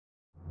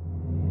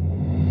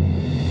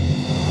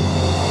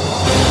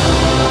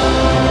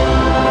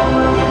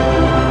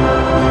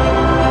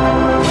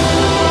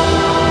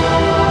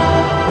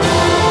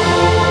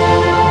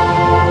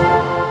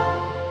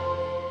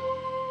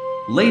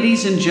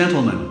Ladies and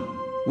gentlemen,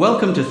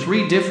 welcome to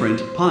Three Different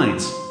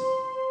Pints.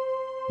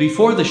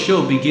 Before the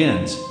show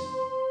begins,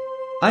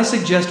 I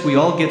suggest we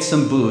all get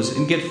some booze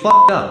and get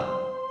fucked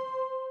up.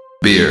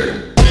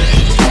 Beer.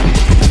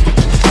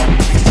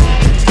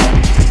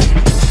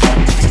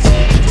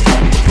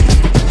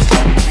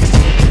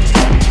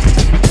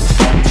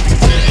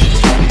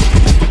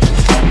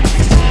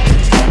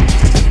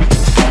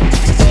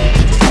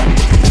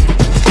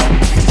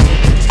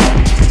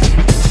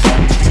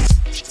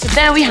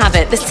 There we have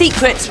it, the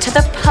secret to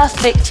the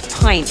perfect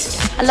pint.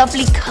 A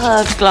lovely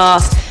curved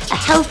glass, a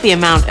healthy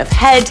amount of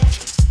head.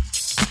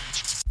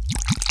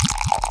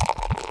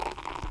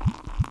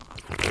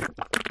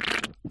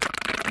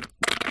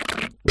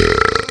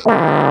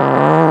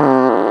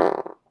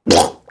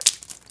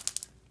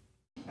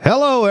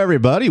 Hello,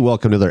 everybody.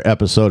 Welcome to another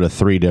episode of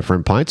Three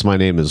Different Pints. My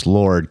name is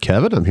Lord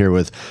Kevin. I'm here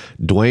with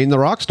Dwayne the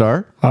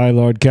Rockstar. Hi,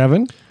 Lord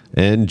Kevin.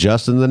 And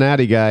Justin the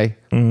Natty Guy.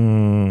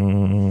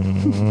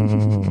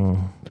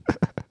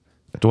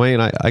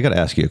 Dwayne, I got to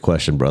ask you a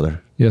question, brother.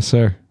 Yes,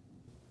 sir.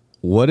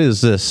 What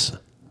is this?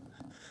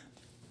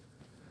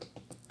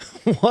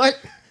 What?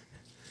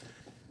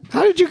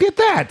 How did you get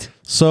that?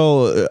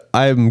 So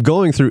I'm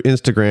going through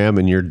Instagram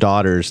and your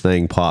daughter's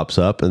thing pops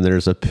up and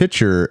there's a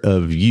picture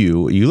of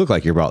you. You look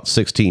like you're about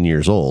 16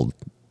 years old.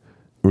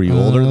 Were you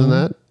older than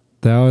that?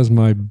 That was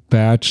my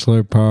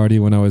bachelor party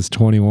when I was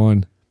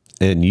 21.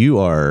 And you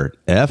are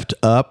effed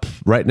up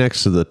right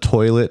next to the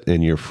toilet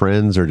and your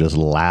friends are just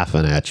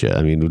laughing at you.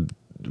 I mean,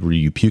 were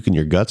you puking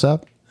your guts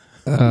out?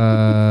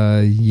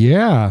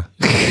 Yeah.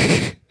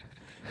 Did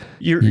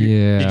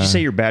you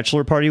say your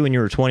bachelor party when you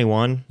were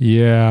 21?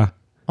 Yeah.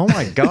 Oh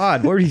my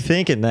God. What were you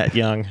thinking that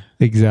young?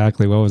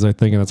 Exactly. What was I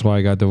thinking? That's why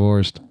I got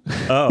divorced.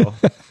 Oh.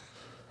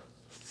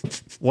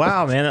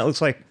 Wow, man. That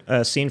looks like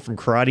a scene from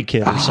Karate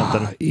Kid or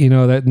something. You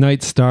know, that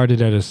night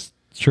started at a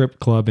strip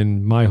club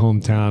in my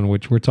hometown,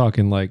 which we're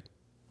talking like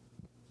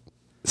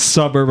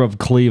suburb of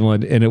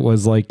Cleveland. And it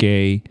was like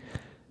a,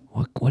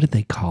 what did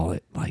they call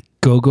it? Like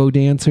go-go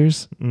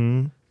dancers.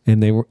 Mm.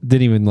 And they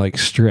didn't even like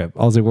strip.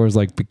 All they wore was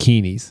like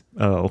bikinis.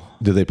 Oh.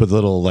 Did they put the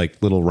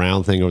little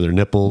round thing over their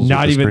nipples?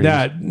 Not even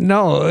that.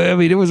 No, I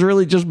mean, it was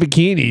really just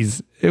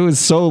bikinis. It was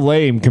so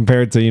lame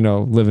compared to,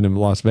 living in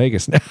Las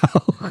Vegas now.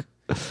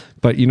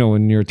 But,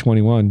 when you're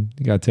 21,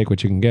 you got to take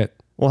what you can get.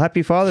 Well,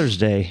 happy Father's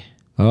Day.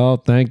 Oh,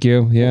 thank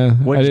you. Yeah.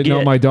 What'd I you didn't know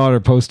get? my daughter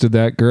posted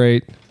that.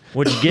 Great.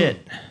 What'd you get?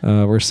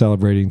 We're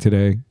celebrating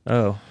today.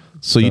 Oh.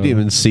 So you didn't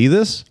even see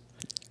this?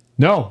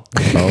 No.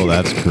 Oh,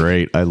 that's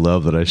great. I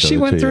love that I showed She it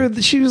went to you.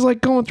 through, she was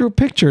like going through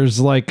pictures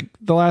like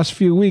the last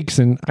few weeks.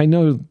 And I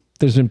know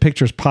there's been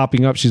pictures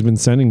popping up she's been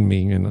sending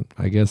me. And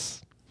I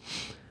guess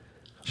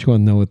she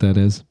won't know what that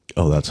is.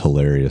 Oh, that's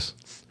hilarious.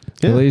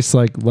 At least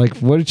like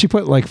what did she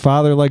put? Like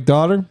father, like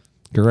daughter?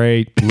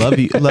 Great. Love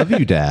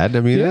you, Dad.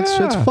 I mean, it's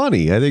Yeah.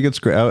 funny. I think it's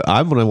great.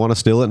 I'm going to want to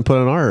steal it and put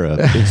it on our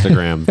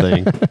Instagram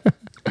thing.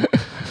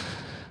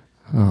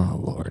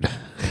 Oh, Lord.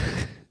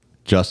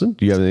 Justin,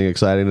 do you have anything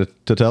exciting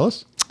to tell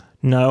us?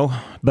 No,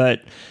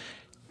 but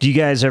do you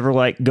guys ever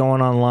like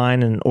going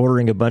online and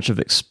ordering a bunch of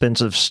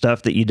expensive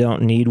stuff that you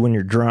don't need when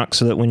you're drunk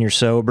so that when you're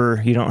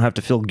sober, you don't have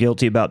to feel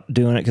guilty about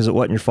doing it because it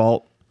wasn't your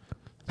fault?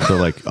 So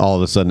like all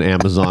of a sudden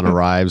Amazon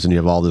arrives and you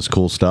have all this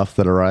cool stuff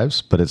that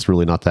arrives, but it's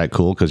really not that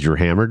cool because you're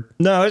hammered?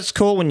 No, it's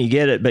cool when you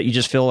get it, but you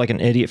just feel like an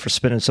idiot for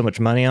spending so much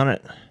money on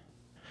it.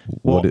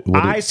 Well,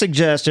 I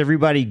suggest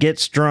everybody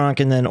gets drunk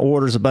and then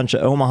orders a bunch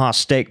of Omaha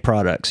steak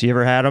products. You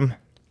ever had them?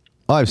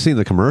 Oh, I've seen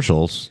the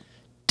commercials.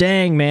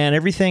 Dang, man,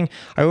 everything.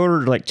 I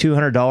ordered like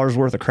 $200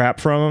 worth of crap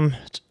from them.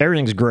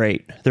 Everything's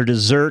great. Their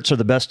desserts are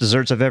the best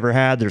desserts I've ever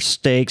had. Their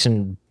steaks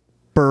and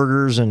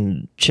burgers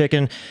and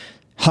chicken,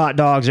 hot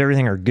dogs,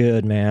 everything are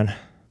good, man.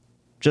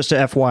 Just a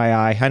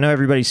FYI. I know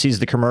everybody sees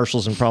the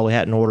commercials and probably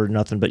hadn't ordered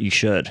nothing, but you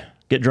should.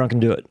 Get drunk and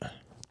do it.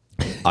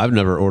 I've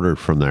never ordered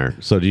from there.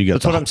 So do you get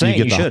That's what I'm saying,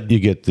 you should. You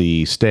get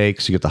the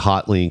steaks, you get the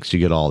hot links, you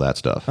get all that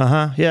stuff.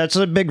 Uh-huh. Yeah, it's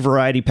a big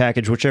variety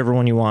package, whichever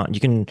one you want.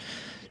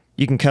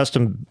 You can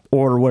custom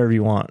order whatever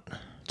you want.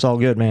 It's all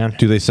good, man.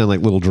 Do they send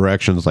like little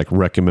directions, like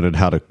recommended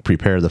how to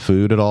prepare the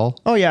food at all?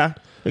 Oh, yeah.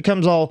 It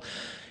comes all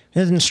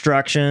with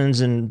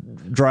instructions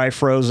and dry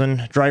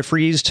frozen. I think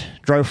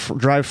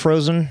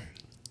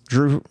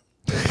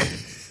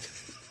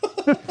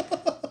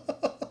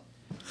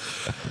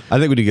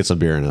we need to get some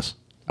beer in us.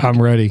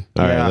 I'm ready.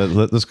 All Yeah. right,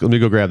 let me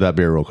go grab that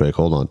beer real quick.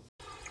 Hold on.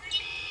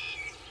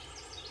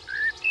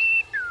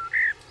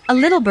 A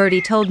little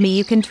birdie told me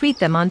you can tweet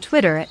them on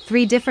Twitter at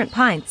 3 Different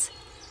Pints.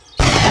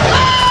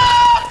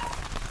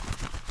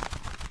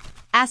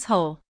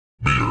 Asshole.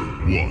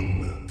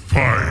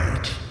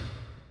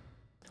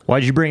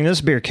 Why'd you bring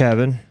this beer,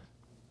 Kevin?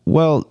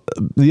 Well,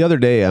 the other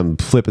day I'm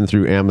flipping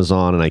through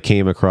Amazon and I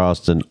came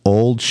across an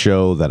old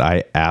show that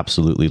I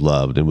absolutely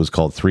loved. It was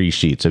called Three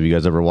Sheets. Have you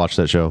guys ever watched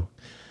that show?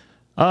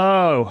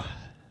 Oh,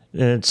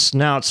 it's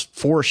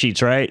 4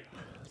 sheets, right?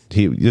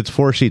 It's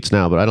 4 sheets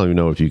now, but I don't even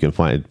know if you can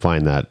find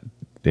that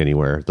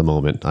anywhere at the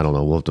moment. I don't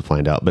know. We'll have to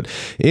find out. But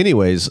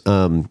anyways,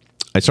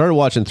 I started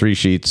watching Three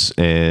Sheets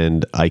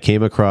and I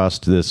came across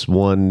this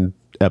one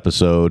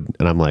episode,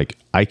 and I'm like,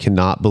 I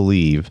cannot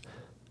believe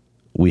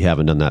we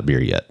haven't done that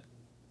beer yet.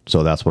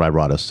 So that's what I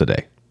brought us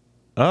today.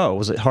 Oh,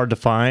 was it hard to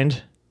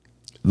find?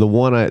 The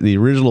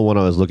original one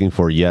I was looking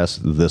for, yes.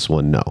 This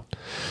one, no.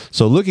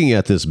 So looking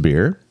at this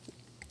beer,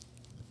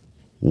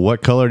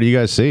 what color do you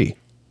guys see?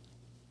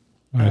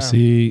 I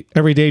see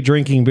everyday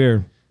drinking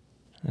beer.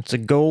 It's a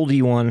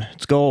goldy one.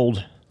 It's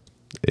gold.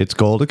 It's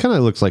gold. It kind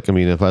of looks like, I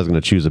mean, if I was going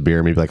to choose a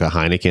beer, maybe like a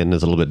Heineken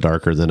is a little bit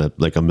darker than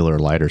a Miller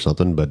Lite or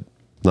something, but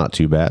not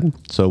too bad.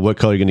 So what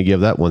color are you going to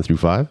give that 1 through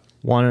 5?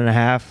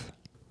 1.5.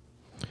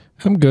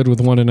 I'm good with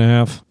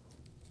 1.5.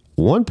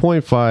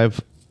 1.5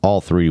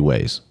 all three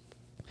ways.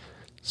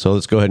 So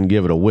let's go ahead and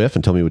give it a whiff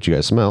and tell me what you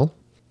guys smell.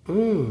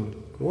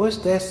 What's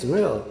that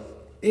smell?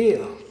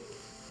 Ew.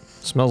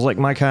 Smells like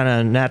my kind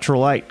of natural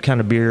light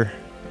kind of beer.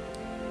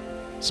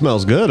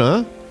 Smells good,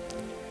 huh?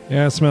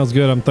 Yeah, it smells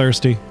good. I'm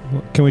thirsty.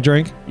 Can we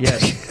drink?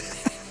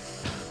 Yes.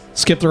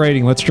 Skip the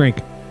rating. Let's drink.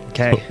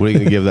 Okay. What are you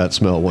going to give that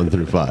smell 1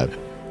 through 5?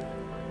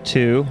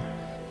 2.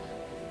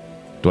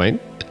 Dwayne?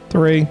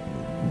 3.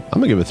 I'm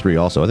going to give it 3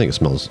 also. I think it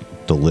smells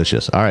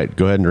delicious. All right,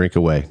 go ahead and drink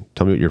away.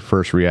 Tell me what your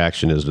first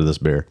reaction is to this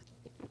beer.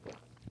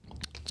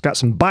 It's got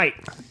some bite.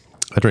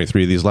 I drank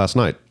 3 of these last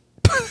night.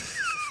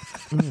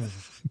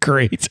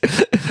 Great.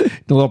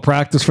 A little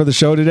practice for the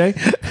show today.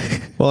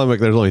 Well, I'm like,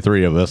 there's only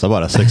 3 of us. I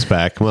bought a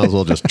 6-pack. Might as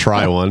well just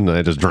try one. And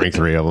I just drank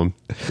 3 of them.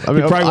 I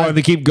mean, He probably wanted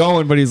to keep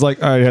going, but he's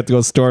like, all right, I have to go to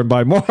the store and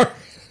buy more.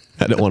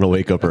 I didn't want to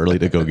wake up early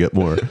to go get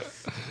more.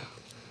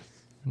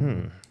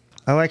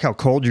 I like how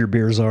cold your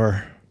beers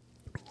are.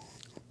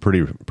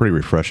 Pretty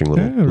refreshing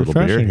little beer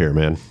refreshing. here,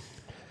 man.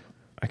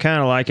 I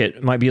kind of like it.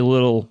 It might be a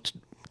little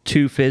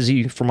too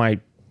fizzy for my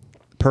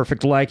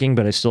perfect liking,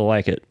 but I still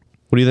like it.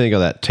 What do you think of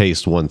that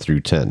taste 1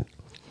 through 10?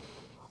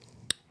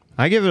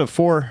 I give it a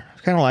 4. I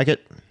kind of like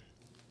it.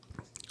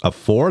 A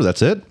 4?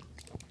 That's it?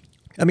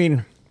 I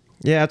mean,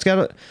 yeah, it's got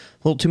a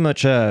little too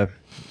much,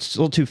 it's a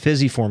little too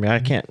fizzy for me. I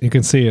can't. You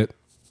can see it.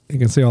 You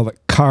can see all the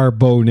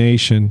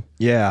carbonation.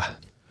 Yeah.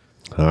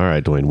 All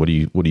right, Dwayne. What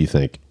do you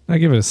think? I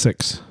give it a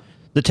 6.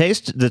 The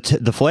taste,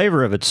 the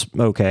flavor of it's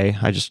okay.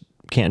 I just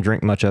can't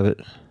drink much of it.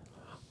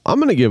 I'm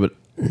going to give it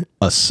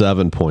a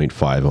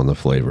 7.5 on the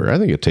flavor. I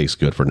think it tastes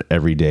good for an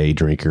everyday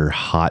drinker,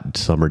 hot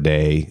summer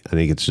day. I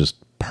think it's just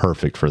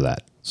perfect for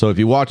that. So if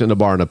you walked in a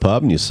bar and a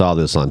pub and you saw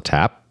this on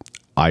tap,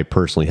 I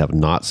personally have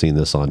not seen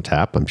this on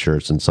tap. I'm sure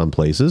it's in some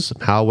places.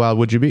 How wild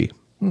would you be?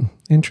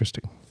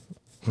 Interesting.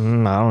 I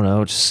don't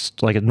know. It's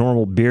just like a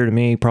normal beer to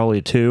me, probably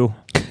a 2.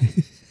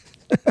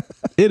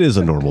 It is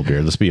a normal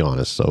beer, let's be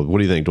honest. So what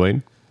do you think,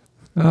 Dwayne?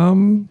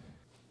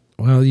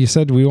 Well, you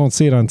said we won't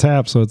see it on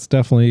tap, so it's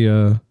definitely,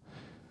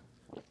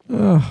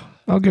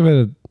 I'll give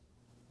it a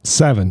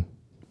 7.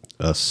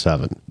 A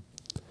 7.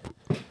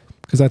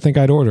 Because I think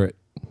I'd order it.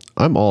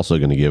 I'm also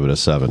going to give it a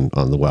 7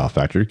 on the wow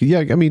factor. Yeah,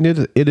 I mean,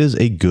 it is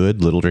a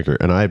good little drinker,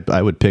 and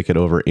I would pick it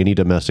over any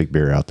domestic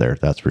beer out there,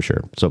 that's for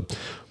sure. So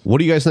what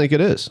do you guys think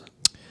it is?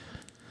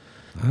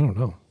 I don't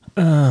know.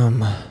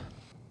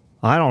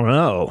 I don't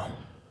know.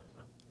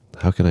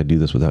 How can I do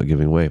this without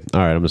giving away?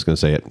 All right, I'm just going to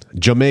say it.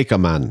 Jamaica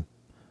Man.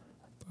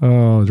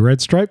 Oh, the Red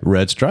Stripe?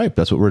 Red Stripe.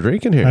 That's what we're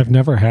drinking here. I've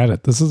never had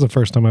it. This is the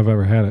first time I've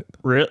ever had it.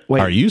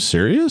 Wait. Are you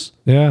serious?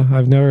 Yeah,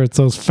 I've never. It's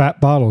those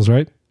fat bottles,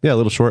 right? Yeah,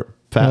 little short,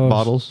 fat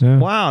bottles. Yeah.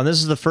 Wow, this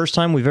is the first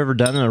time we've ever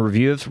done a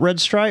review of Red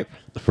Stripe?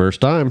 The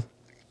first time.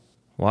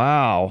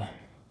 Wow.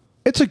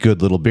 It's a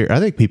good little beer.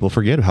 I think people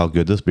forget how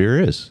good this beer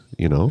is,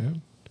 you know?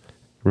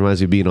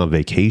 Reminds me of being on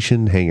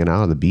vacation, hanging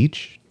out on the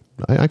beach.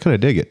 I kind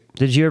of dig it.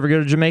 Did you ever go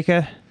to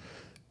Jamaica?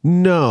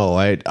 No,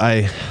 I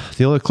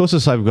the only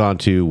closest I've gone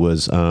to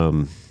was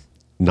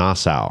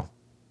Nassau,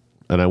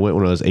 and I went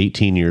when I was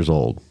 18 years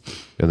old,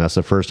 and that's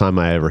the first time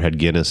I ever had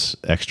Guinness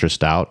Extra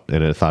Stout,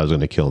 and I thought it was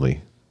going to kill me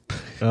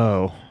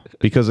Oh.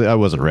 because I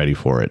wasn't ready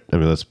for it. I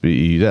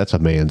mean, that's a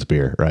man's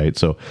beer, right?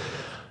 So,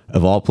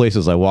 of all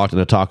places, I walked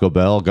into Taco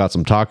Bell, got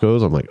some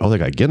tacos. I'm like, oh, they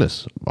got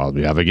Guinness. I'll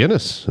have a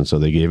Guinness, and so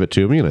they gave it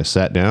to me, and I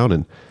sat down,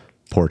 and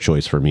poor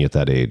choice for me at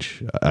that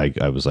age.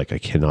 I was like, I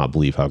cannot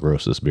believe how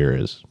gross this beer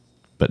is.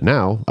 But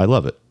now I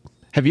love it.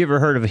 Have you ever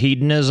heard of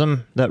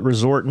Hedonism, that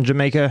resort in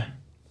Jamaica?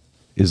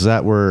 Is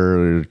that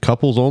where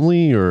couples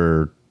only,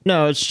 or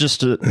No, it's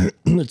just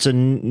it's a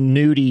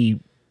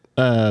nudie,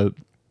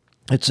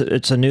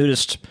 it's a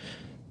nudist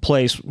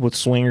place with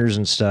swingers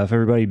and stuff.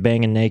 Everybody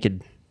banging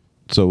naked.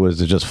 so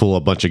is it just full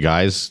of a bunch of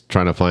guys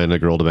trying to find a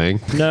girl to bang?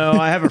 No,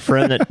 I have a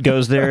friend that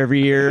goes there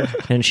every year,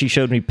 and she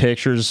showed me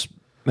pictures.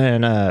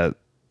 And I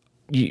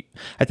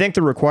think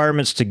the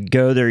requirements to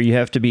go there, you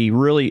have to be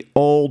really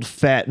old,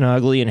 fat, and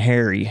ugly, and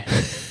hairy.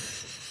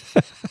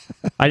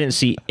 I didn't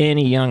see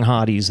any young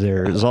hotties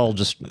there. It was all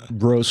just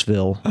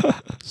Grossville.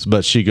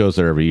 But she goes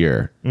there every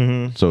year.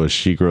 Mm-hmm. So is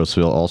she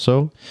Grossville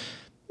also?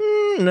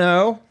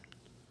 No,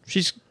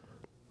 she's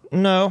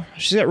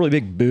got really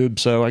big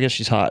boobs, so I guess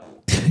she's hot.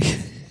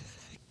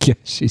 Yeah,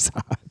 she's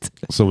hot.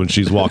 So when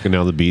she's walking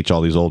down the beach,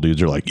 all these old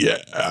dudes are like,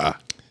 yeah.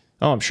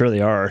 Oh, I'm sure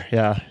they are.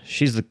 Yeah,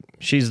 she's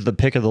the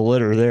pick of the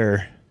litter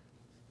there.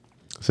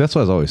 So that's what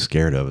I was always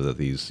scared of, that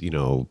these,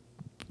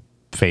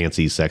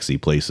 fancy, sexy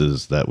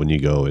places that when you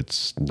go,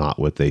 it's not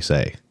what they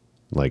say.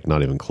 Like,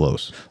 not even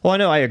close. Well, I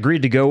know I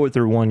agreed to go with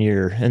her 1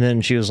 year, and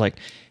then she was like,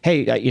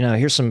 "Hey,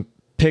 here's some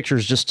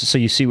pictures just so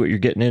you see what you're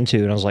getting into."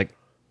 And I was like,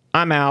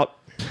 "I'm out."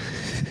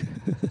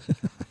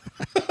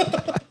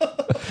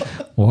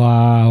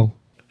 Wow.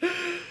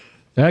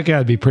 That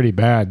gotta be pretty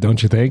bad,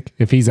 don't you think?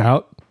 If he's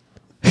out,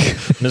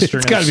 Mr.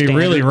 it's gotta be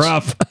really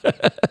rough.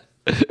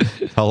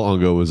 How long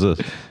ago was this?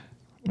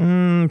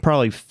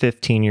 Probably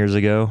 15 years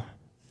ago.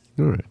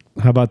 All right.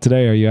 How about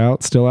today? Are you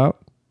out? Still out?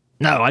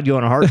 No, I'd go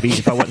on a heartbeat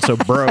if I wasn't so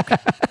broke.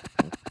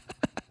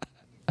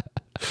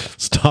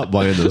 Stop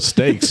buying those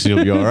steaks.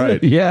 You'll be all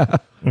right. Yeah.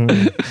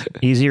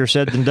 Easier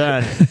said than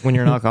done when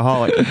you're an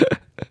alcoholic.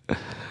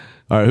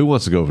 All right. Who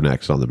wants to go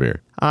next on the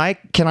beer?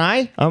 Can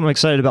I? I'm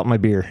excited about my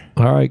beer.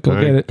 All right, go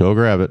All get right, it. Go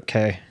grab it.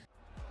 Okay.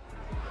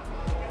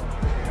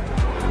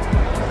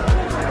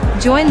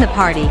 Join the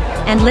party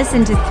and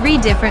listen to 3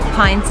 Different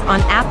Pints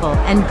on Apple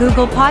and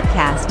Google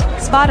Podcast,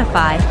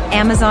 Spotify,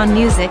 Amazon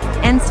Music,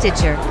 and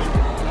Stitcher.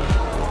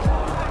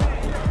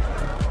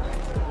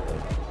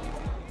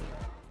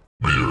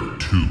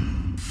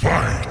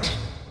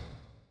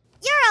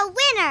 You're a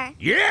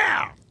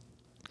winner.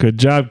 Good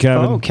job,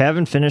 Kevin. Oh,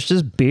 Kevin finished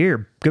his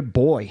beer. Good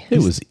boy. It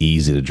was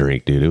easy to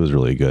drink, dude. It was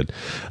really good.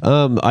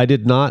 I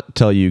did not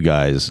tell you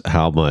guys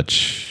how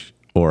much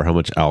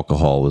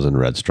alcohol was in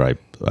Red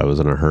Stripe. I was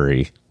in a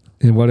hurry.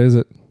 And what is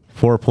it?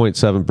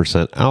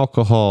 4.7%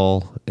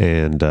 alcohol,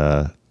 and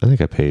I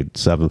think I paid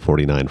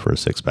 $7.49 for a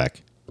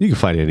 6-pack. You can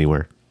find it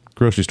anywhere.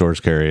 Grocery stores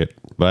carry it,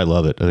 but I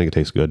love it. I think it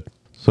tastes good.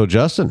 So,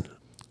 Justin,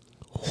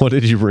 what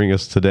did you bring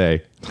us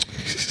today?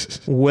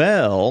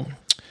 Well,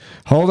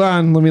 Hold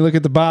on. Let me look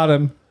at the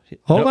bottom.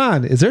 Hold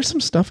on. Is there some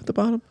stuff at the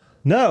bottom?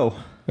 no.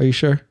 Are you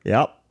sure?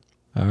 Yep.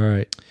 All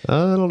right.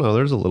 I don't know.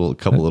 There's a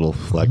couple little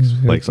flakes.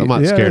 I'm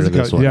not scared there's of a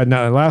this one. Yeah,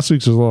 no, last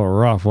week's was a little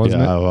rough,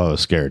 wasn't Yeah, it? I was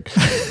scared.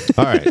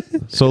 All right.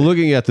 So,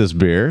 looking at this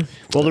beer,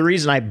 Well, the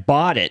reason I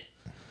bought it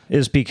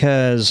is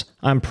because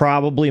I'm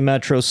probably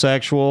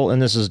metrosexual,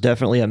 and this is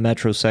definitely a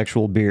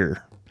metrosexual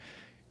beer.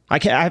 I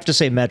have to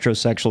say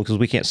metrosexual because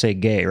we can't say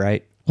gay,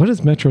 right? What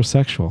is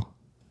metrosexual?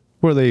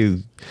 where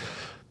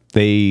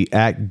they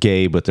act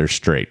gay but they're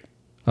straight.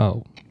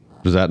 Oh.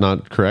 Is that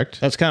not correct?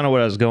 That's kind of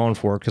what I was going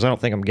for because I don't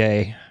think I'm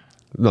gay,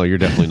 No, you're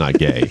definitely not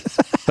gay.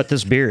 but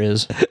this beer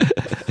is.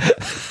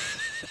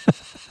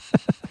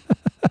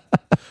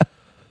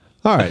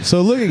 All right,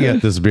 so looking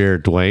at this beer,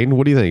 Dwayne,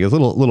 what do you think? It's a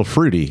little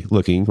fruity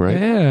looking, right?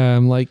 Yeah,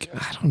 I'm like,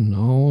 I don't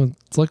know.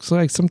 It looks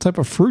like some type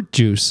of fruit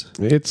juice.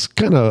 It's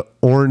kind of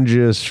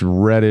orangish,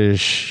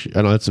 reddish.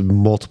 I know it's a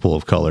multiple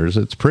of colors.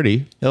 It's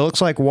pretty, It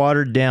looks like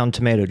watered down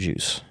tomato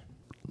juice.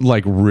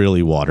 like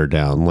really watered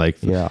down. Like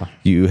Yeah.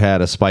 you had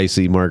a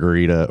spicy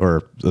margarita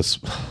or this.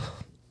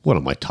 What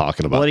am I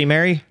talking about? Bloody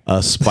Mary?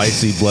 A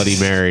spicy Bloody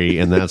Mary,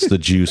 and that's the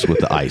juice with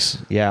the ice.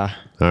 Yeah.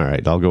 All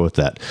right, I'll go with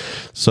that.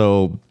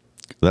 So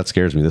that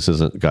scares me. This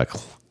isn't got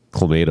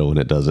clamato in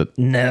it, does it?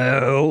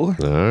 No.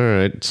 All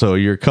right. So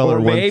your color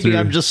Or went maybe through.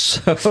 I'm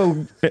just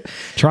so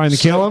Trying to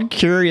kill him?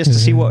 curious to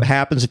see what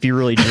happens if you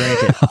really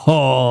drink it.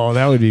 Oh,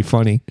 that would be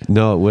funny.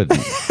 No, it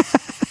wouldn't.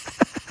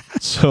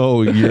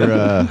 So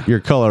your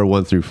color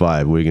 1 through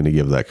 5. What are you going to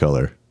give that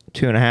color?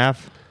 2.5.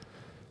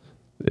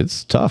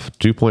 It's tough.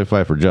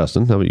 2.5 for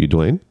Justin. How about you,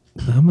 Dwayne?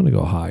 I'm going to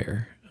go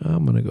higher.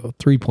 I'm going to go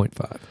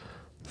 3.5.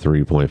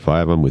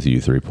 3.5. I'm with you.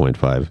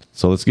 3.5.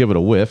 So let's give it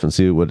a whiff and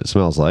see what it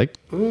smells like.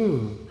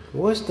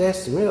 What's that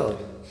smell?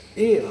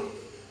 Ew.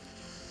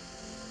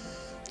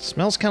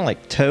 Smells kind of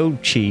like toe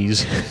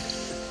cheese.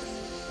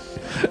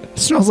 It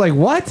smells like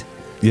what?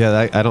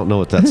 Yeah, I don't know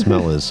what that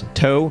smell is.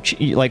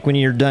 Like when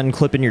you're done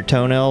clipping your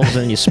toenails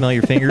and you smell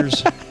your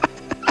fingers.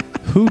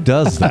 Who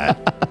does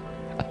that?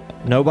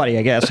 Nobody,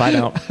 I guess. I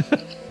don't.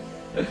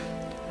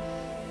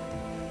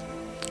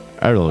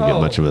 I really don't get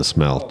much of a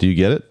smell. Do you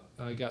get it?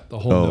 I got the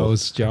whole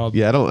nose job.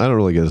 Yeah, I don't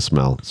really get a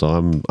smell. So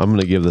I'm going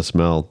to give the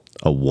smell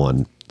a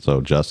 1.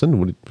 So Justin,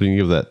 what do you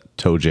give that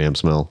toe jam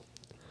smell?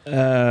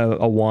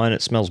 A 1.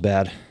 It smells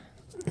bad.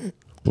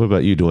 What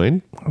about you,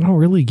 Dwayne? I don't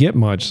really get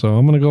much, so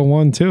I'm going to go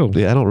 1 too.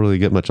 Yeah, I don't really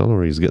get much. I don't know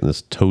where he's getting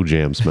this toe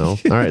jam smell.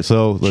 All right,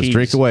 so let's Cheese.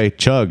 drink away.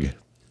 Chug.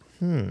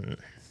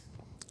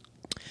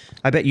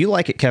 I bet you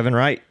like it, Kevin,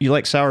 right? You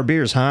like sour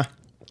beers, huh?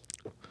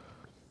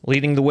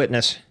 Leading the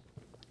witness.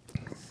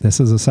 This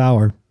is a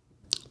sour.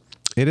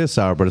 It is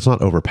sour, but it's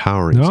not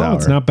overpowering No, sour.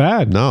 it's not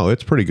bad. No,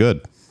 it's pretty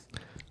good.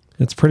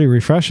 It's pretty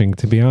refreshing,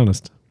 to be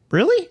honest.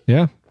 Really?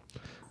 Yeah.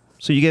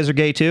 So you guys are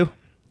gay too?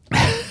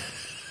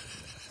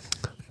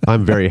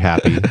 I'm very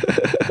happy.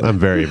 I'm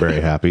very,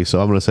 very happy.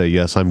 So I'm going to say,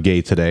 yes, I'm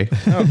gay today.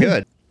 Oh,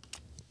 good.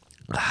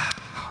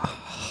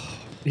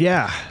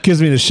 Yeah. Gives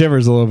me the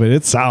shivers a little bit.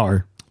 It's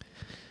sour.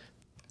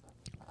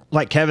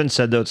 Like Kevin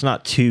said, though, it's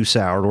not too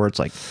sour where it's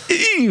like,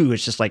 ew.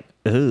 It's just like,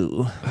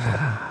 ooh.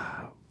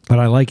 But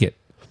I like it.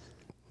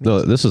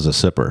 No, this is a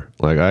sipper.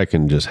 Like, I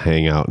can just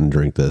hang out and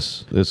drink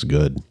this. It's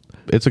good.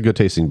 It's a good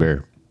tasting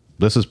beer.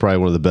 This is probably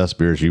one of the best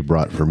beers you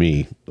brought for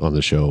me on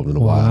the show in a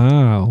while.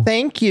 Wow.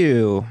 Thank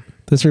you.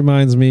 This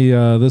reminds me,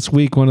 this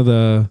week, one of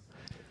the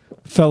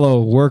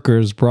fellow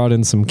workers brought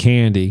in some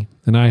candy,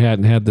 and I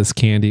hadn't had this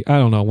candy. I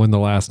don't know when the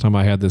last time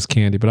I had this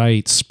candy, but I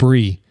ate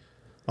Spree.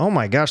 Oh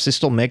my gosh, they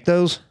still make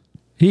those?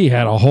 He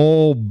had a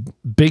whole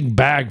big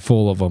bag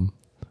full of them.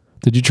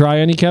 Did you try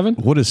any, Kevin?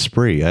 What is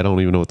Spree? I don't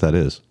even know what that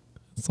is.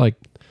 It's like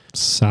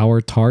sour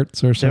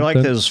tarts or something. They're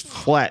like those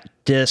flat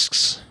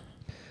discs,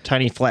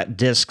 tiny flat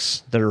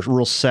discs that are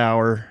real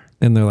sour.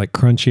 And they're like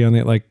crunchy on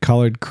the, like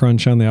colored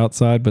crunch on the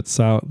outside, but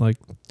sour. Like,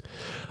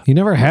 you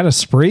never had a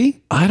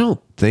Spree? I don't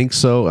think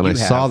so. And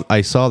You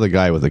I saw the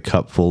guy with a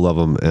cup full of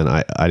them, and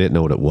I didn't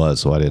know what it was,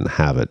 so I didn't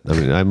have it. I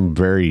mean, I'm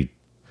very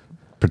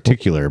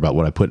particular about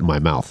what I put in my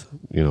mouth,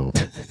 you know.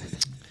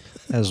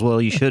 As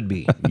well you should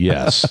be.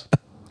 Yes.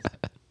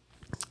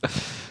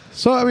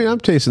 So, I mean, I'm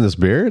tasting this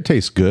beer. It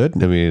tastes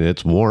good. I mean,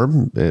 it's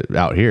warm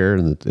out here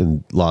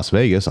in Las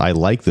Vegas. I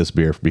like this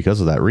beer because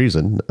of that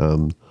reason.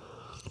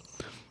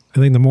 I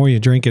think the more you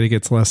drink it, it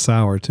gets less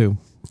sour too.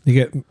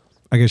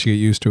 I guess you get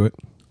used to it.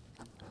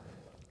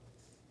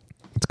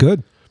 It's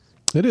good.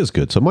 It is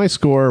good. So my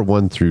score,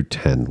 1 through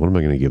 10. What am I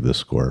going to give this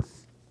score?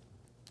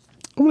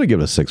 I'm going to give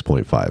it a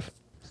 6.5.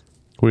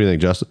 What do you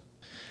think, Justin?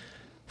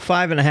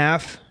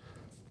 5.5.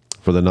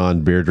 For the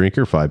non-beer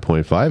drinker,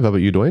 5.5. How about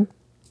you, Dwayne?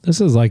 This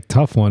is like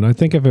tough one. I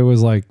think if it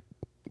was like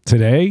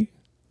today,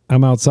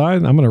 I'm outside,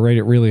 I'm going to rate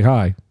it really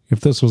high. If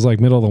this was like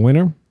middle of the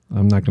winter,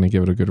 I'm not going to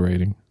give it a good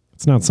rating.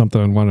 It's not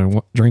something I'd want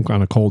to drink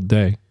on a cold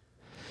day.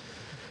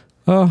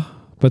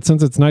 But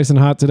since it's nice and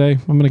hot today,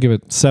 I'm going to give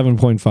it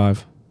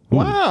 7.5.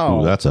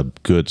 Wow. Ooh, that's a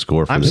good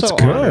score for I'm this. so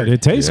Good. honored.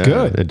 It tastes Yeah,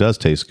 good. It does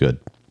taste good.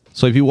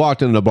 So if you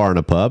walked into a bar and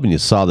a pub and you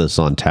saw this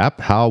on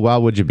tap, how wow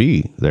would you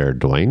be there,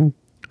 Dwayne?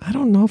 I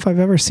don't know if I've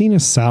ever seen a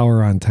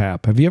sour on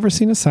tap. Have you ever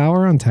seen a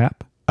sour on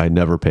tap? I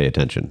never pay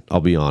attention. I'll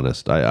be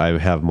honest. I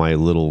have my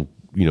little,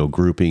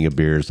 grouping of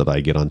beers that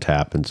I get on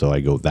tap, and so I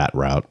go that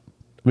route.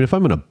 I mean, if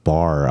I'm in a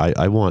bar,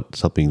 I want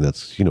something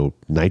that's,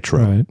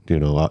 nitro, Right.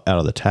 out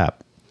of the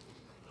tap.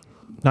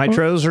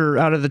 Nitros are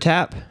out of the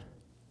tap?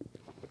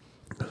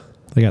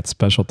 They got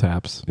special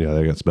taps. Yeah,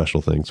 they got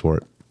special things for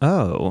it.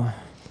 Oh.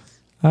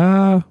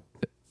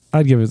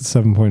 I'd give it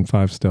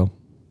 7.5 still.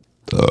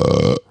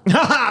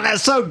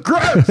 That's so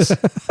gross.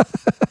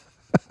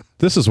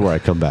 This is where I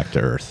come back to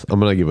earth. I'm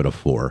going to give it a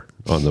 4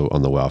 on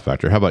the wow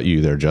factor. How about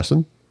you there,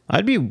 Justin?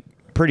 I'd be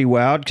pretty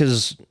wowed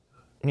because,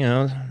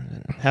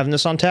 having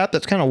this on tap,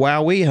 that's kind of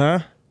wowy, huh?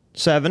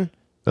 7.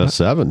 A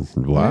 7.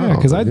 Wow. Yeah,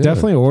 because I'd Yeah.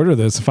 definitely order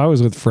this. If I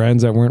was with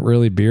friends that weren't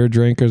really beer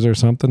drinkers or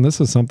something, this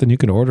is something you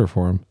can order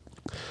for them.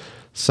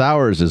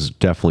 Sours is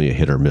definitely a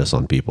hit or miss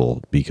on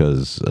people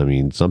because, I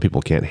mean, some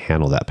people can't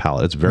handle that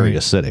palate. It's very Right.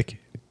 acidic.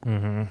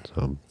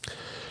 Mm-hmm.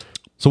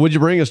 So what'd you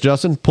bring us,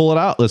 Justin? Pull it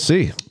out. Let's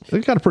see. They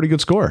got a pretty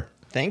good score.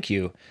 Thank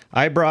you.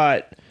 I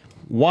brought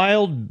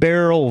Wild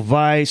Barrel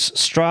Vice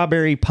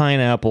Strawberry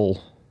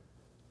Pineapple.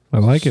 I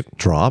like it.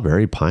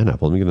 Strawberry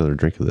pineapple. Let me get another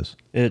drink of this.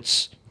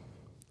 It's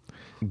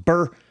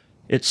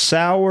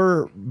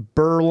sour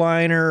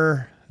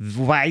Berliner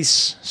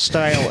Weiss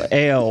style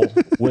ale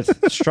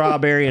with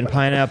strawberry and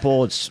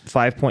pineapple. It's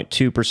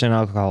 5.2%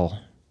 alcohol.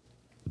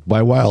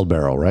 By Wild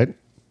Barrel, right?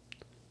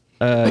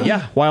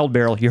 Yeah, Wild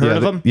Barrel. You heard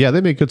of them? Yeah,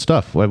 they make good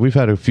stuff. Well, we've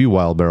had a few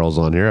Wild Barrels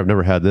on here. I've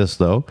never had this,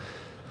 though.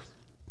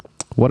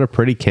 What a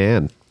pretty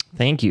can.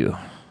 Thank you.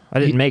 I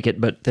didn't make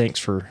it, but thanks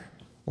for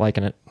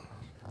liking it.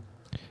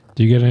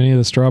 Do you get any of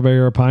the strawberry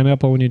or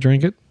pineapple when you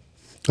drink it?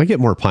 I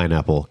get more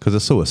pineapple because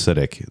it's so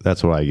acidic.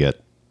 That's what I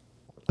get.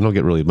 I don't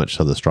get really much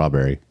of the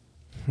strawberry.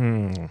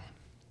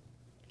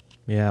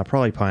 Yeah,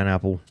 probably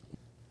pineapple.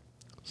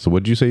 So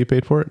what did you say you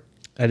paid for it?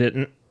 I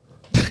didn't.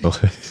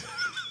 Okay.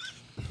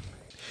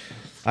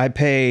 I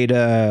paid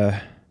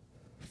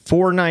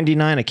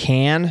 $4.99 a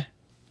can.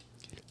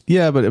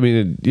 Yeah, but I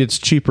mean, it's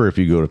cheaper if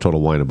you go to Total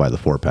Wine and buy the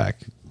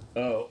 4-pack.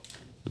 Oh.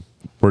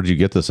 Where'd you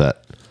get this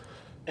at?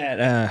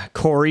 At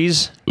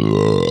Corey's.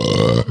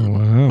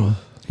 Wow.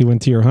 He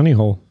went to your honey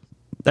hole.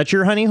 That's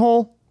your honey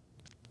hole?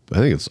 I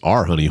think it's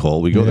our honey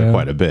hole. We go there Yeah.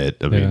 quite a bit.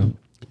 I mean,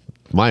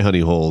 my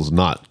honey hole's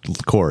not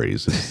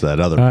Corey's. It's that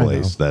other I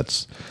place know.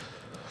 that's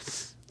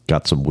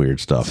got some weird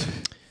stuff.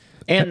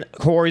 And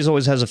Corey's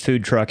always has a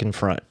food truck in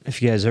front.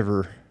 If you guys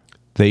ever...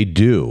 They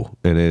do,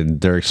 and then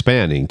they're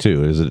expanding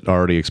too. Is it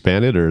already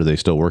expanded, or are they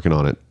still working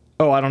on it?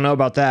 Oh, I don't know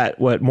about that.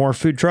 What, more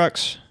food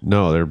trucks?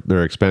 No,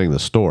 they're expanding the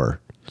store,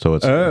 so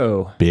it's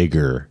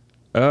bigger.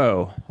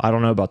 Oh, I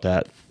don't know about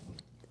that.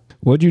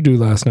 What'd you do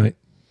last night?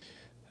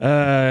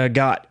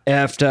 Got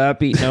effed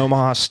up eating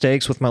Omaha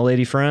steaks with my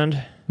lady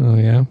friend. Oh,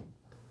 yeah?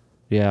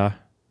 Yeah.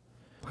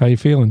 How you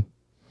feeling?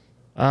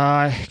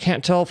 I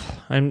can't tell if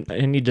I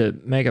need to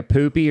make a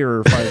poopy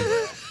or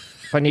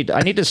if I need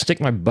to stick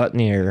my butt in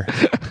the air.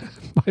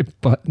 My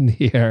butt in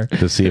the air.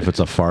 To see if it's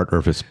a fart or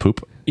if it's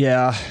poop.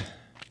 Yeah.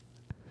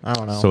 I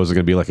don't know. So is it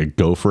going to be like a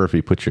gopher if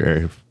you put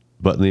your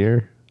butt in the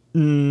air?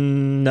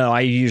 No,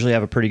 I usually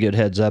have a pretty good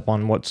heads up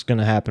on what's going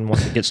to happen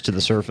once it gets to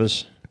the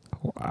surface.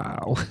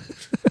 Wow.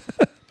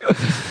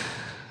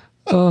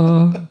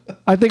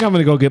 I think I'm going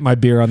to go get my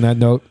beer on that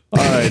note.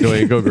 All right,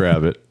 Dwayne, go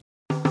grab it.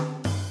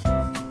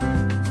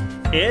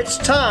 It's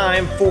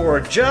time for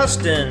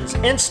Justin's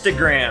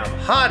Instagram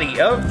Hottie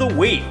of the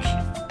Week.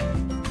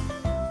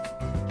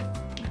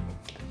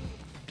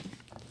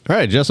 All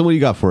right, Justin, what do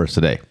you got for us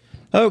today?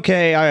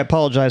 Okay, I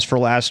apologize for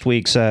last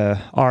week's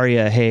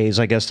Aria Hayes.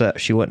 I guess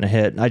that she wouldn't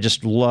have hit. I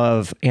just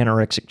love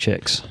anorexic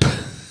chicks.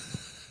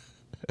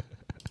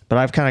 But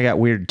I've kind of got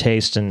weird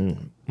taste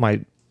in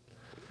my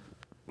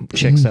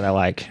chicks that I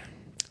like.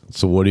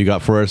 So what do you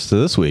got for us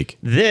this week?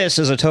 This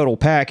is a total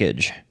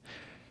package.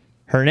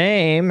 Her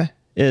name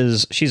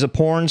is, she's a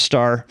porn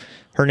star.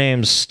 Her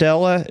name's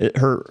Stella.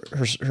 Her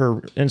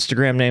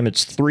Instagram name,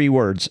 it's 3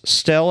 words.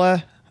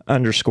 Stella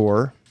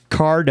 _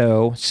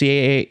 Cardo,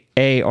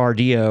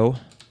 CAARDO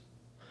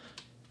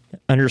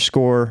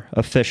 _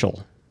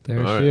 official.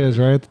 There she is,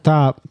 right at the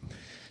top.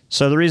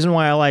 So the reason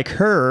why I like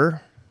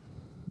her,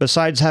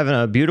 besides having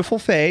a beautiful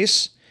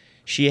face,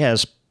 she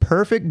has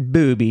perfect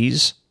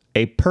boobies,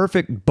 a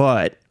perfect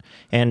butt,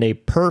 and a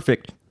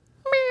perfect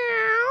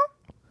meow.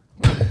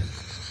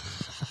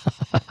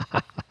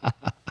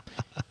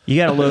 You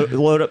got to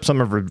load up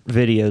some of her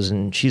videos,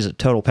 and she's a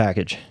total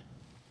package.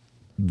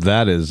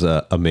 That is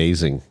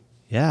amazing.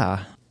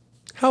 Yeah.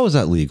 How is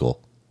that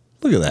legal?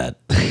 Look at that.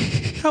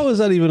 How is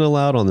that even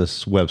allowed on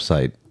this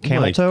website?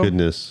 Camel My toe?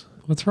 goodness.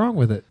 What's wrong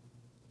with it?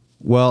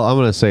 Well, I'm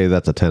going to say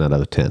that's a 10 out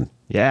of 10.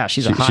 Yeah,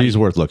 she's a hottie. She's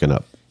worth looking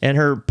up. And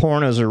her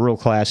pornos are real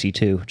classy,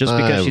 too, just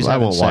because she's I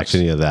having won't sex. watch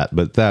any of that,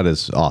 but that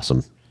is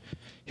awesome.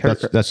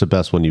 That's the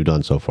best one you've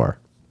done so far.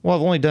 Well,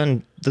 I've only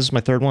done, this is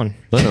my 3rd one.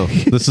 I know.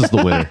 This is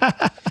the winner.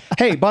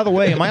 Hey, by the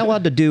way, am I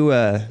allowed to do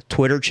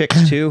Twitter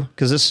chicks, too?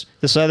 Because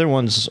this other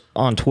one's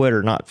on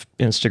Twitter, not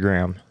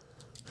Instagram.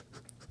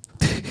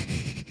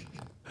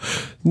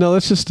 No,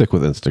 let's just stick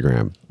with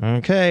Instagram.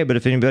 Okay, but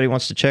if anybody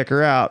wants to check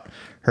her out,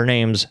 her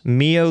name's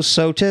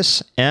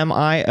Miosotis,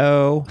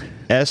 MIOSOTIS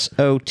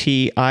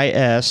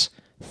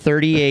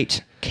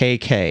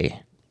 38KK.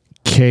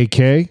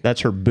 KK? That's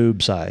her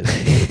boob size.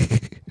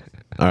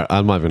 All right,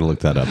 I'm not even going to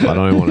look that up. I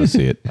don't even want to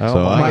see it. So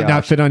my Might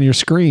not fit on your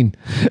screen.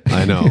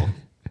 I know.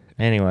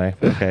 Anyway,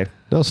 okay.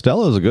 No,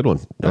 Stella's a good one.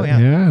 Oh, yeah.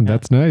 Yeah,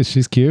 that's nice.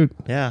 She's cute.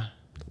 Yeah.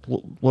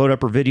 Load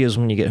up her videos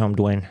when you get home,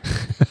 Dwayne.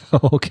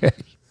 Okay.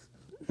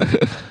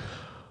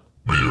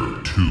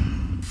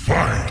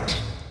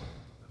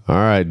 All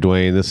right,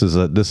 Dwayne, this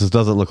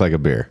doesn't look like a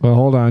beer. Well,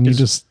 hold on. You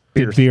just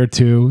did beer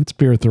 2. It's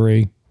beer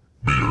 3.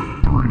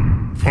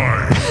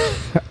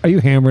 Are you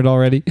hammered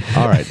already?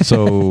 All right,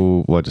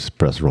 so well, I just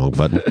pressed the wrong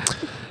button.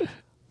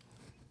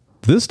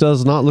 This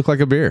does not look like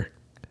a beer.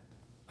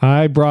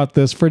 I brought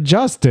this for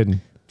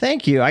Justin.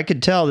 Thank you. I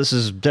could tell this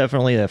is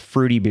definitely a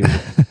fruity beer.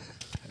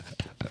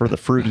 For the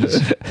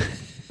fruities.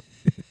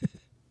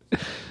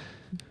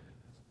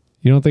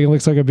 You don't think it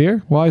looks like a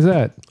beer? Why is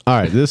that? All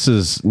right, this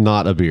is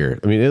not a beer.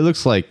 I mean, it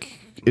looks like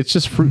it's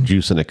just fruit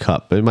juice in a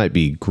cup. It might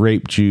be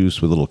grape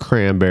juice with a little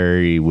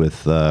cranberry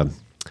with, looks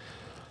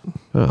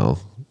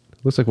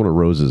like one of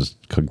Rose's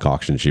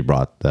concoctions she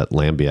brought, that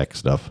lambic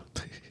stuff.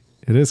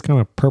 It is kind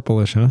of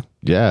purplish, huh?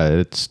 Yeah,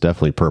 it's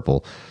definitely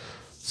purple.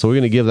 So we're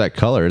going to give that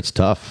color. It's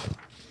tough.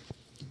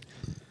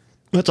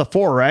 That's a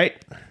 4, right?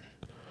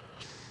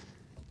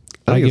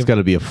 I think it's got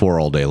to be a 4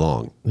 all day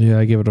long. Yeah,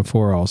 I give it a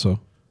 4 also.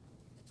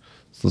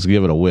 So let's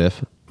give it a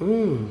whiff.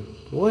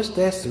 What's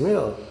that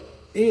smell?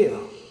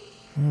 Ew.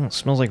 It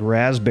smells like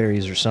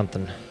raspberries or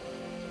something.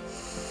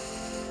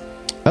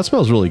 That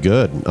smells really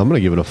good. I'm going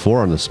to give it a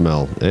 4 on the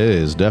smell. It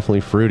is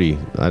definitely fruity.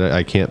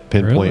 I can't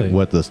pinpoint Really?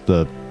 what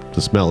the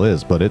smell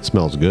is, but it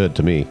smells good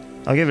to me.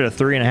 I'll give it a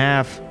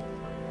 3.5.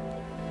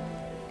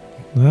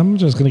 I'm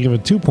just going to give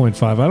it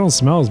 2.5. I don't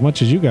smell as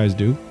much as you guys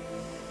do.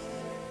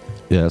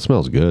 Yeah, it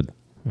smells good.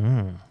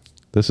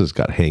 This has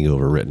got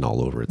hangover written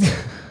all over it.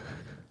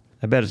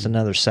 I bet it's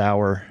another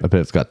sour. I bet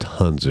it's got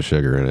tons of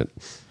sugar in it.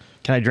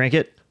 Can I drink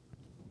it?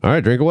 All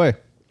right, drink away.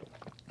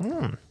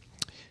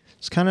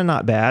 It's kind of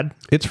not bad.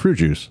 It's fruit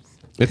juice.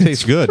 It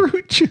tastes good.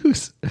 Fruit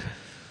juice.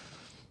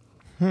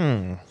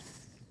 A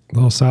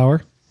little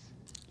sour.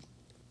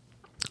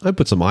 I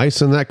put some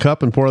ice in that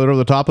cup and pour it over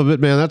the top of it.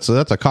 Man, that's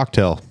a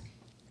cocktail.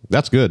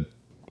 That's good.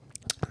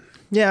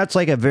 Yeah, it's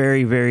like a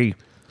very, very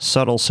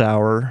subtle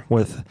sour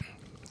with...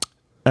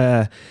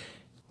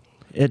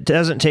 it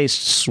doesn't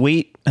taste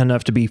sweet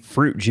enough to be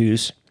fruit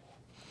juice.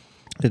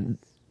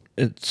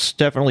 It's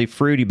definitely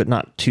fruity, but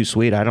not too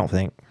sweet, I don't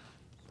think.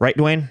 Right,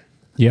 Dwayne?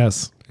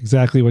 Yes,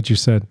 exactly what you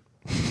said.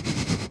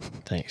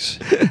 Thanks.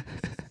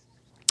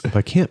 If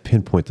I can't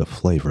pinpoint the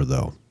flavor,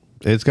 though,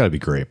 it's got to be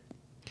grape.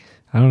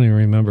 I don't even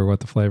remember what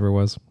the flavor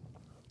was.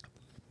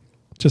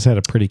 Just had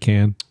a pretty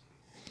can.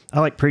 I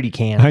like pretty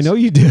cans. I know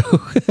you do.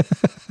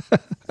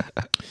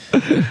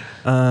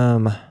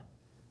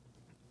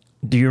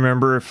 Do you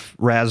remember if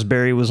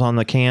raspberry was on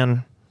the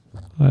can?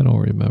 I don't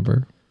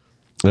remember.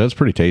 That's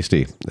pretty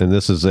tasty. And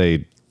this is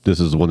the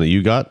one that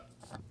you got?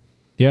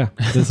 Yeah,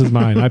 this is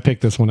mine. I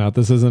picked this one out.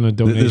 This isn't a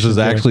donation. This is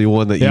for it. actually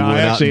one that you Yeah, went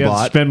I out actually and had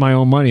to bought. spend my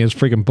own money. It's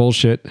freaking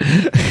bullshit.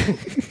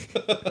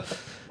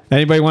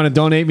 Anybody want to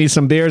donate me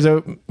some beers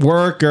at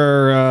work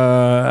or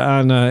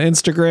on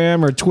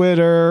Instagram or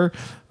Twitter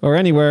or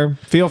anywhere?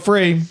 Feel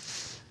free.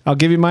 I'll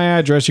give you my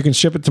address. You can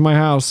ship it to my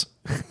house.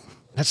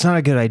 That's not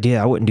a good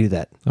idea. I wouldn't do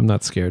that. I'm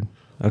not scared.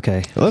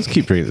 Okay. Let's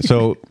keep reading.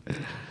 So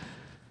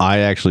I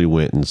actually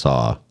went and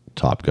saw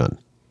Top Gun.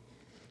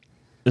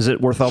 Is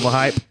it worth all the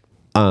hype?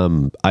 I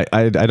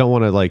don't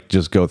want to like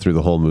just go through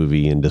the whole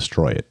movie and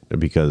destroy it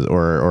because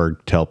or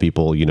tell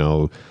people, you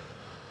know,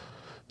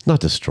 not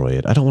destroy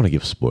it. I don't want to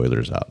give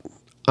spoilers out.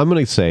 I'm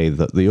going to say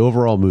that the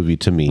overall movie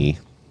to me,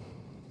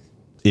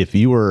 if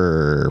you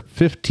were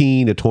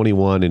 15 to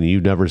 21 and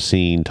you've never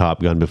seen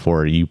Top Gun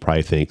before, you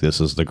probably think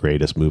this is the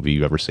greatest movie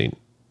you've ever seen.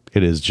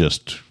 It is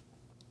just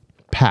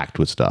packed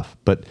with stuff.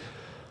 But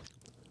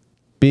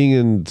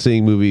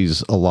seeing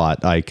movies a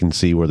lot, I can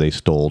see where they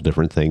stole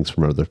different things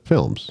from other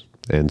films.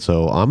 And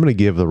so I'm going to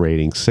give the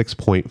rating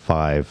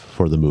 6.5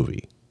 for the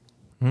movie.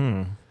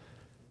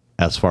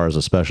 As far as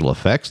the special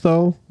effects,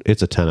 though,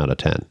 it's a 10 out of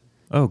 10.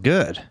 Oh,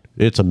 good.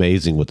 It's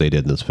amazing what they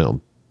did in this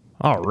film.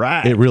 All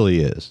right. It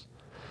really is.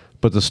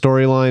 But the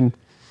storyline,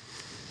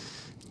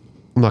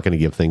 I'm not going to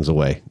give things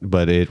away,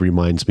 but it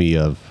reminds me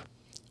of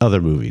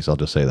other movies. I'll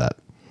just say that.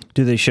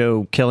 Do they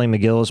show Kelly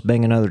McGillis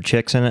banging other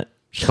chicks in it?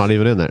 She's not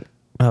even in there.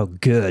 Oh,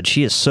 good.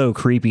 She is so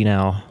creepy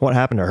now. What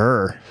happened to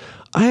her?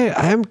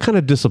 I'm kind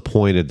of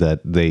disappointed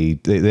that they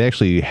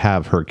actually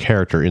have her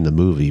character in the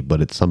movie,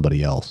 but it's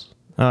somebody else.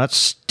 Oh, that's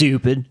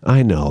stupid.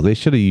 I know. They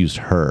should have used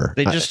her.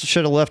 They just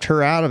should have left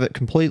her out of it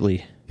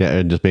completely. Yeah,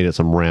 and just made it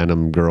some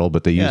random girl,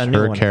 but they used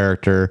her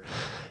character.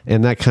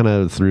 And that kind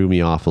of threw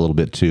me off a little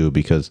bit too,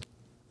 because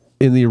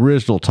in the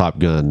original Top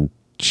Gun,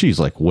 she's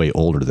like way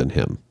older than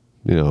him,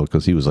 you know,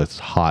 because he was like this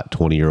hot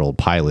 20-year-old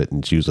pilot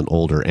and she was an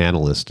older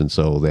analyst. And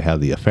so they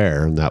had the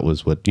affair, and that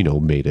was what, you know,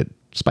 made it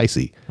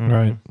spicy.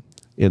 Right.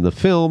 In the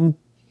film,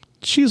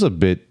 she's a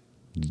bit,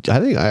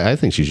 I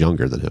think she's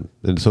younger than him.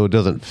 And so it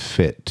doesn't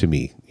fit to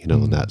me, you know,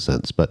 in that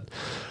sense. But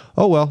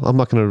oh well, I'm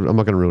not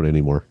gonna ruin it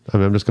anymore. I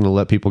mean, I'm just gonna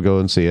let people go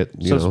and see it.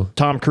 You know,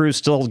 Tom Cruise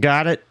still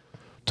got it?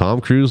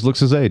 Tom Cruise looks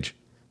his age.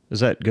 Is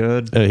that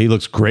good? He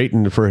looks great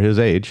for his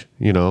age.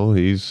 You know,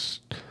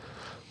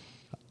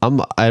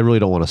 I really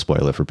don't want to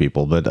spoil it for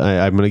people, but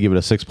I'm going to give it a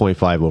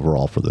 6.5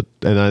 overall for the.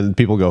 And then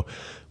people go,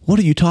 "What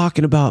are you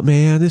talking about,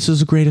 man? This is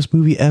the greatest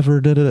movie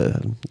ever." Da, da, da.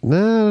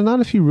 Nah, not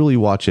if you really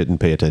watch it and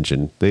pay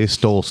attention. They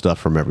stole stuff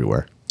from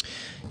everywhere.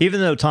 Even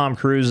though Tom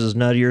Cruise is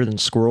nuttier than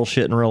squirrel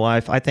shit in real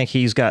life, I think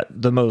he's got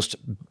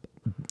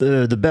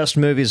the best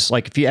movies.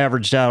 Like if you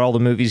averaged out all the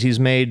movies he's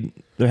made,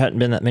 there hadn't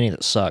been that many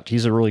that sucked.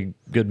 He's a really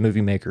good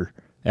movie maker.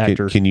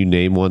 Actor. Can you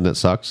name one that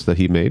sucks that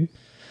he made?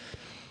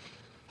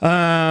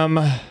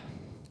 Not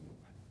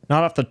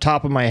off the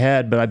top of my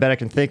head, but I bet I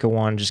can think of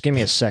one. Just give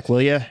me a sec,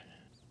 will you?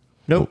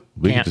 Nope.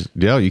 Can't.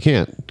 You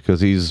can't,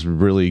 because he's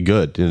really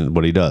good in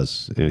what he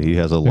does. And he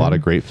has a lot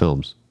of great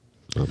films.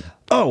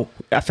 Oh,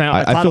 I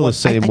feel the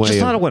same way. I just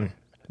thought of one.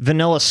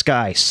 Vanilla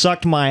Sky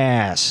sucked my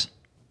ass.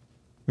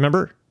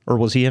 Remember? Or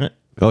was he in it?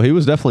 Oh, he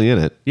was definitely in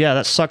it. Yeah,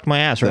 that sucked my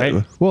ass,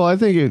 right? Well, I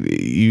think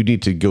you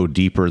need to go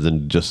deeper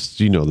than just,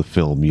 you know, the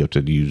film. You have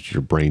to use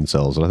your brain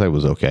cells. And I thought it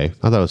was okay.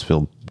 I thought it was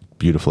filmed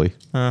beautifully.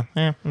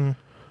 Did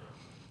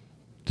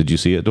you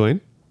see it, Dwayne?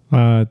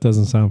 It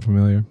doesn't sound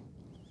familiar.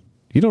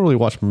 You don't really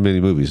watch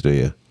many movies, do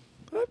you?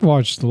 I've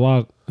watched a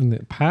lot in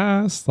the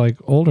past, like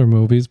older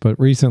movies, but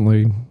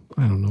recently,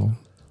 I don't know.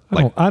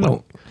 I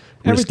don't.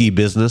 Risky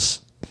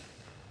Business.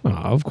 Oh,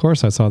 of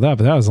course I saw that,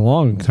 but that was a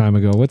long time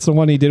ago. What's the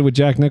one he did with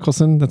Jack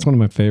Nicholson? That's one of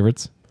my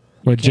favorites.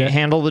 Can't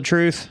Handle the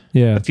Truth?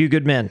 Yeah. A Few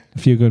Good Men. A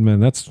Few Good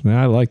Men.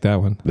 I like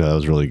that one. Yeah, that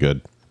was really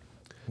good.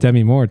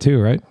 Demi Moore too,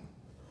 right?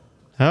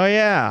 Oh,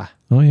 yeah.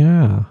 Oh,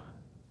 yeah.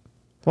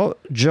 Well,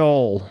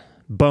 Joel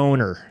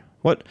Boner.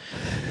 What?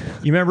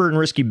 You remember in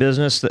Risky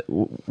Business,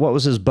 what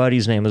was his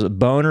buddy's name? Was it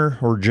Boner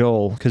or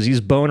Joel? Because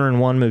he's Boner in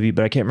one movie,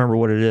 but I can't remember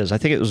what it is. I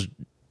think it was...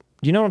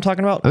 Do you know what I'm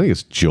talking about? I think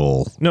it's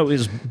Joel. No, it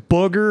was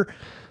Booger,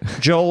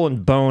 Joel,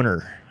 and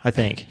Boner, I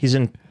think. He's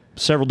in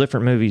several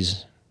different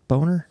movies.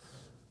 Boner?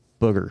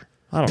 Booger.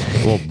 I don't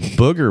know. Well,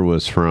 Booger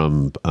was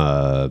from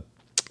The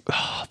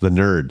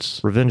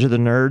Nerds. Revenge of the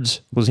Nerds?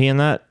 Was he in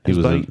that?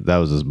 That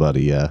was his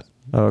buddy, yeah.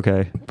 Oh,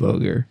 okay.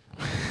 Booger.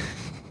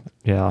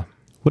 Yeah.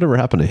 Whatever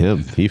happened to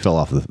him? He fell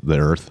off the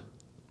earth.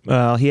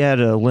 Well, he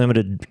had a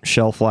limited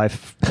shelf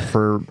life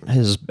for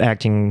his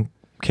acting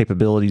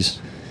capabilities.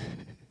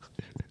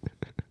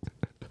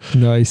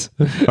 Nice.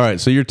 All right,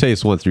 so your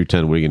taste 1 through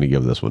 10, what are you going to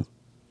give this one?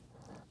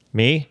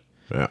 Me?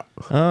 Yeah.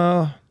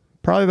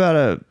 Probably about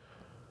a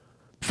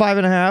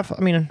 5.5.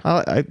 I mean,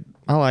 I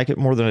like it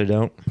more than I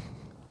don't.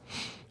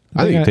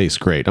 I think it tastes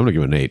great. I'm going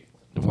to give it an 8.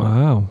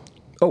 Wow.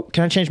 Oh,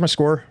 can I change my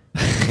score?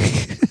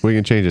 We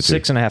can change it to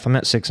 6.5. I'm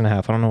at 6.5.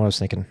 I don't know what I was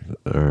thinking.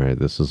 All right,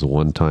 this is a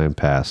one-time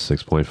pass,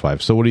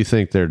 6.5. So what do you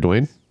think there,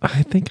 Dwayne?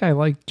 I think I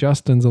like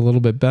Justin's a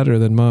little bit better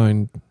than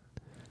mine.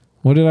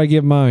 What did I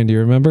give mine? Do you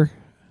remember?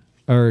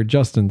 Or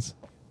Justin's?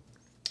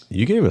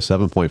 You gave a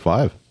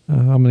 7.5.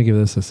 I'm going to give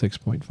this a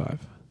 6.5.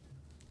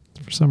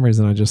 For some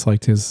reason, I just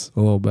liked his a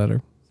little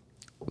better.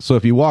 So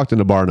if you walked in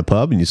a bar and a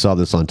pub and you saw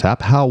this on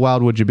tap, how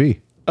wowed would you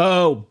be?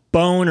 Oh,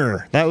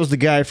 Boner. That was the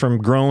guy from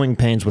Growing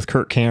Pains with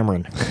Kirk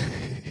Cameron.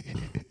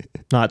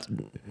 Not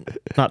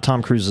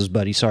Tom Cruise's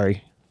buddy,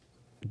 sorry.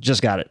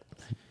 Just got it.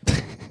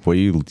 Boy,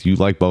 you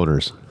like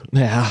boners.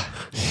 Yeah.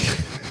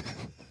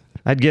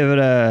 I'd give it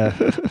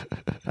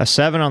a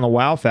 7 on the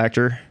wow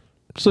factor.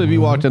 So if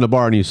you walked in a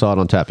bar and you saw it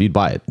on tap, you'd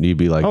buy it. You'd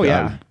be like, Oh,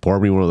 yeah. pour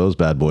me one of those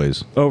bad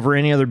boys. Over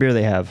any other beer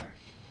they have.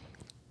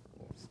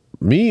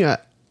 Me,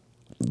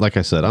 like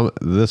I said,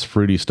 this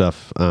fruity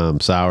stuff,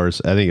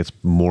 sours, I think it's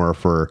more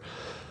for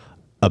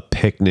a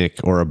picnic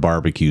or a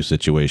barbecue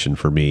situation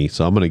for me.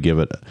 So I'm going to give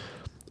it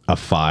a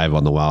 5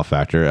 on the wow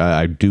factor.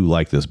 I do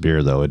like this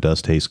beer, though. It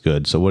does taste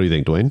good. So what do you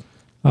think, Dwayne?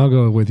 I'll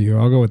go with you.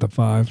 I'll go with the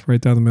 5,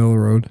 right down the middle of the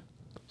road.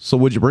 So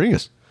what'd you bring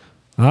us?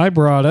 I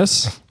brought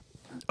us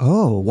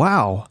Oh,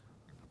 wow.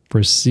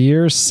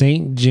 Brassiere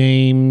St.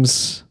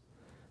 James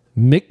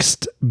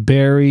Mixed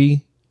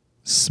Berry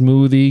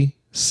Smoothie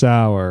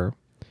Sour.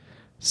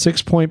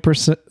 6%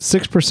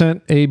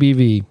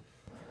 ABV.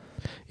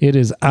 It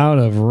is out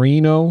of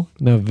Reno,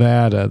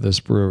 Nevada, this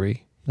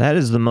brewery. That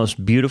is the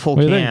most beautiful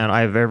What do you think? can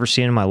I've ever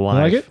seen in my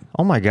life. like it?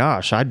 Oh my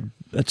gosh.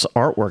 It's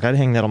artwork. I'd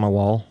hang that on my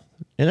wall.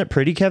 Isn't it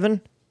pretty,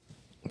 Kevin?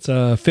 It's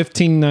a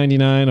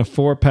 $15.99, a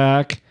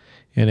 4-pack,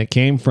 and it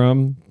came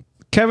from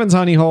Kevin's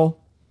Honey Hole.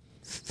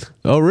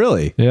 Oh,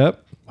 really?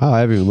 Yep. Wow,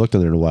 I haven't even looked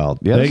in there in a while.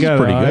 Yeah, They this got, is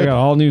pretty I good. got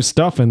all new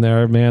stuff in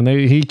there, man.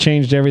 He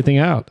changed everything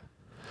out.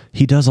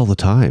 He does all the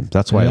time.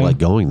 That's why I Yeah. like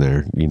going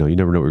there. You know, you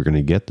never know what you're going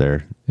to get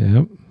there.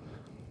 Yep.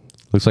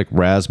 Looks like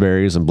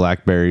raspberries and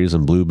blackberries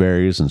and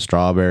blueberries and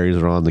strawberries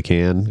are on the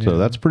can. So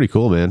that's pretty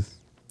cool, man.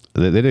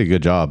 They did a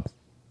good job.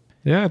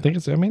 Yeah, I think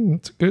it's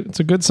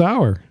a good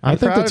sour. I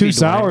think proud the of 2 you, Dwayne.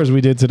 sours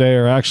we did today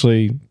are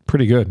actually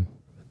pretty good.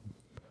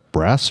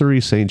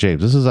 Brasserie St.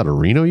 James. This is out of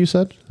Reno, you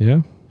said?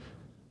 Yeah.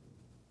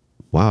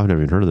 Wow, I've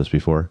never even heard of this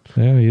before.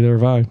 Yeah, either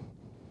have I.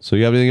 So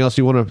you have anything else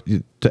you want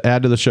to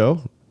add to the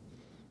show?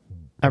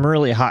 I'm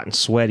really hot and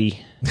sweaty.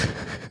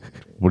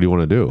 What do you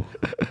want to do?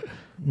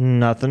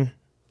 Nothing.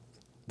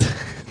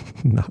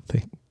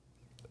 Nothing.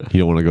 You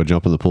don't want to go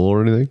jump in the pool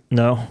or anything?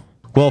 No.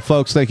 Well,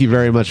 folks, thank you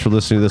very much for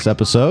listening to this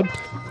episode.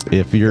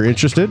 If you're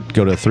interested,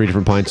 go to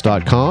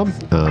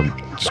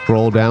 3differentpints.com.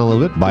 Scroll down a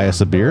little bit, buy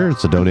us a beer.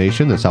 It's a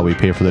donation. That's how we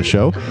pay for the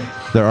show.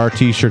 There are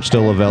t-shirts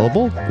still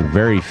available.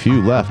 Very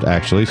few left,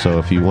 actually. So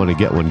if you want to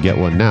get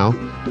one now.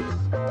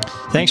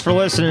 Thanks for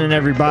listening,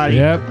 everybody.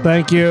 Yep.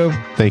 Thank you.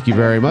 Thank you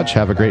very much.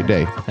 Have a great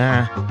day.